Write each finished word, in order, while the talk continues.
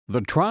The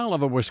trial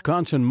of a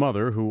Wisconsin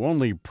mother who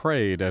only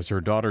prayed as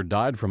her daughter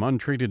died from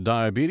untreated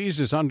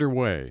diabetes is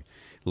underway.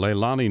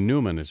 Leilani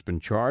Neumann has been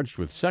charged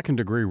with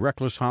second-degree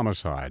reckless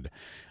homicide.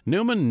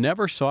 Neumann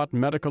never sought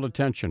medical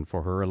attention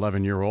for her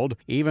 11-year-old,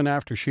 even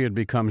after she had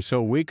become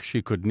so weak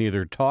she could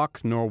neither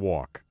talk nor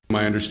walk.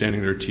 My understanding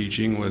of their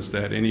teaching was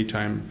that any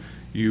time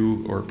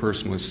you or a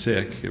person was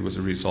sick, it was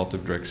a result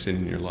of direct sin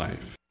in your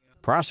life.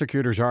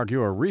 Prosecutors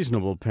argue a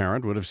reasonable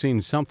parent would have seen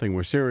something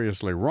was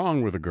seriously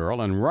wrong with the girl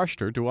and rushed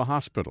her to a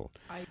hospital.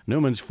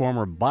 Neumann's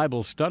former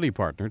Bible study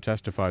partner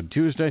testified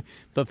Tuesday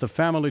that the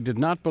family did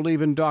not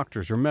believe in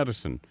doctors or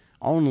medicine,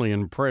 only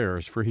in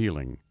prayers for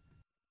healing.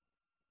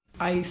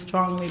 I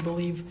strongly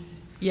believe,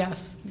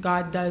 yes,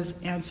 God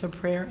does answer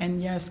prayer,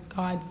 and yes,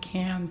 God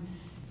can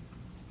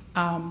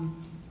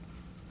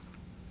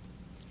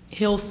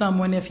heal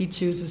someone if he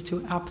chooses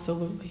to,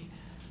 absolutely.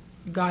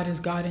 God is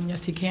God, and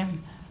yes, he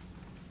can.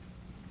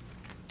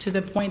 To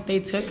the point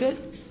they took it,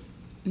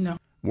 no.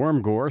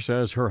 Wormgore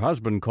says her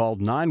husband called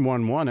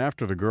 911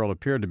 after the girl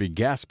appeared to be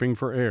gasping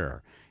for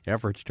air.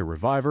 Efforts to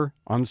revive her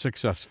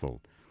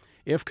unsuccessful.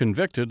 If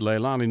convicted,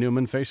 Leilani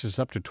Neumann faces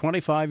up to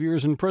 25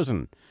 years in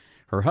prison.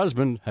 Her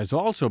husband has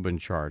also been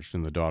charged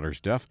in the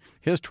daughter's death.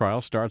 His trial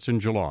starts in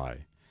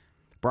July.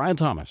 Brian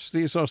Thomas,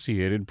 The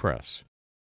Associated Press.